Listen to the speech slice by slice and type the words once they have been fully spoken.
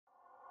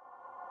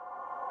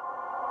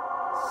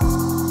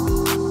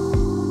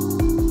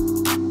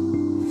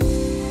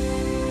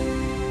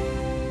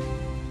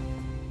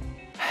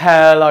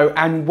Hello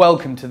and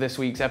welcome to this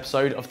week's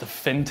episode of the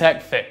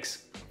Fintech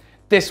Fix.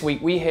 This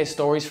week we hear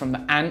stories from the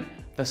Ant,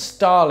 the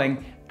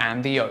Starling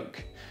and the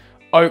Oak.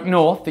 Oak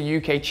North, the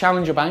UK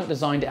challenger bank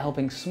designed at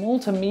helping small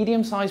to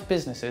medium-sized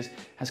businesses,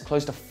 has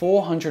closed a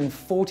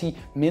 $440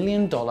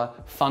 million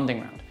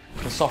funding round.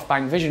 The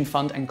SoftBank Vision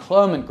Fund and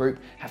Clermont Group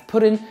have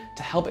put in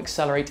to help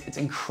accelerate its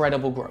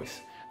incredible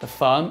growth. The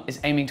firm is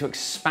aiming to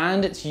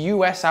expand its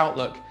US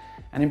outlook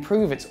and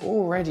improve its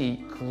already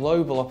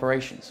global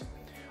operations.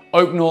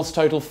 Oak North's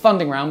total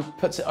funding round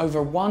puts it over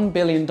 $1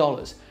 billion,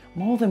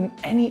 more than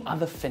any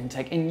other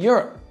fintech in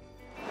Europe.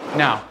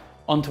 Now,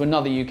 on to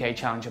another UK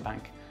challenger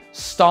bank.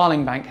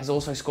 Starling Bank has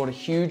also scored a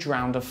huge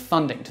round of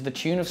funding to the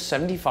tune of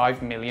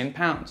 £75 million.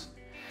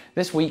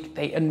 This week,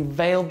 they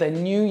unveiled their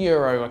new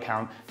Euro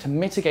account to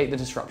mitigate the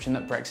disruption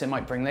that Brexit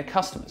might bring their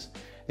customers.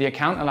 The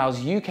account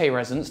allows UK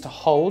residents to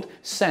hold,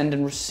 send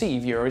and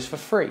receive euros for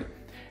free.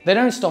 They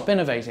don't stop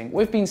innovating.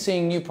 We've been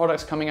seeing new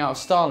products coming out of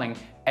Starling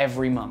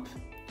every month.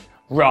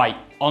 Right,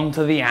 on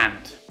to the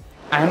Ant.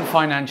 Ant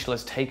Financial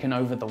has taken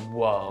over the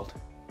world.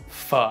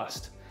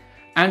 First.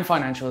 Ant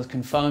Financial has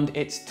confirmed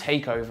its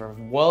takeover of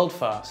World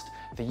First,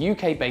 the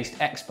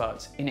UK-based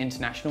experts in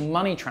international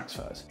money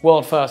transfers.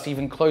 World First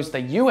even closed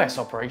their US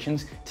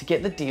operations to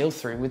get the deal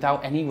through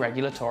without any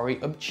regulatory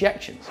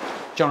objections.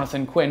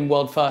 Jonathan Quinn,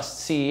 World First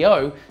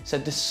CEO,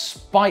 said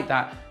despite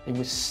that, they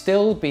would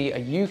still be a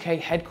UK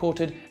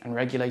headquartered and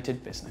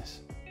regulated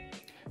business.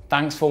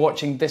 Thanks for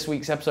watching this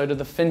week's episode of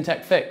the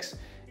Fintech Fix.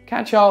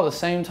 Catch y'all at the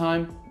same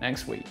time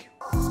next week.